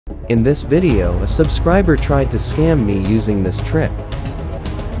In this video, a subscriber tried to scam me using this trick.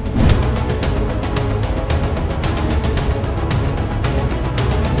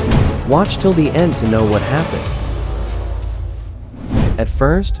 Watch till the end to know what happened. At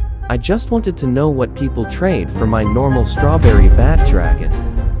first, I just wanted to know what people trade for my normal strawberry bat dragon.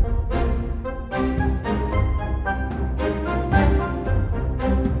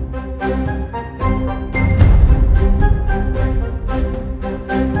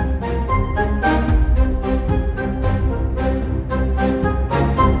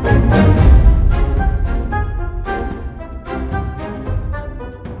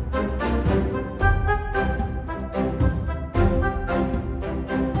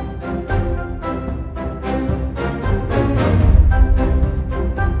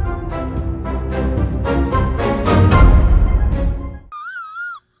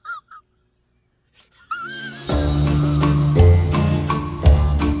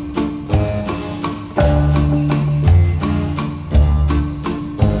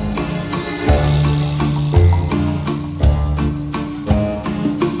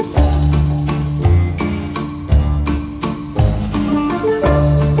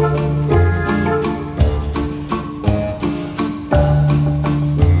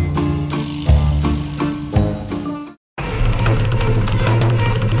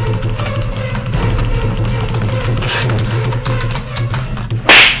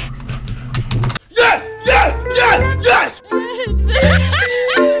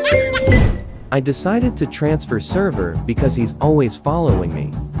 I decided to transfer server because he's always following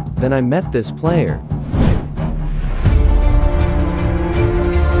me. Then I met this player.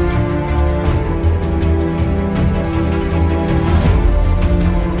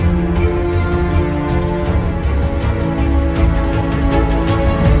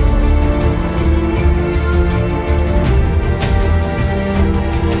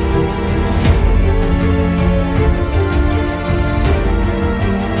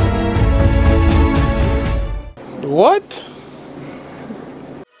 What?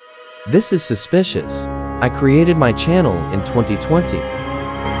 This is suspicious. I created my channel in 2020.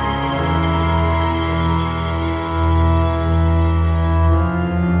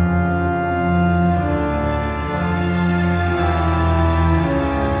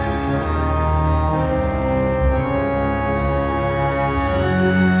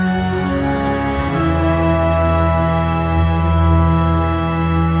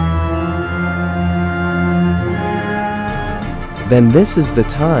 Then this is the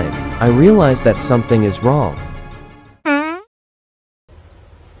time I realize that something is wrong. Wait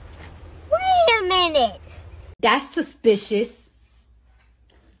a minute! That's suspicious.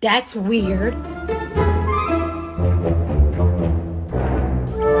 That's weird.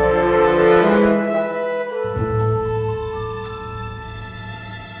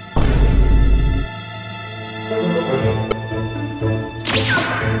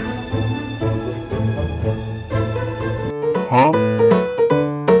 Huh?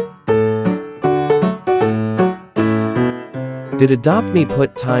 Did Adopt Me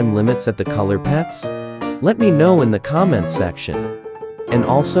put time limits at the color pets? Let me know in the comments section. And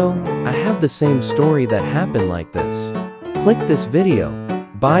also, I have the same story that happened like this. Click this video.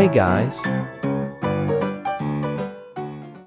 Bye guys.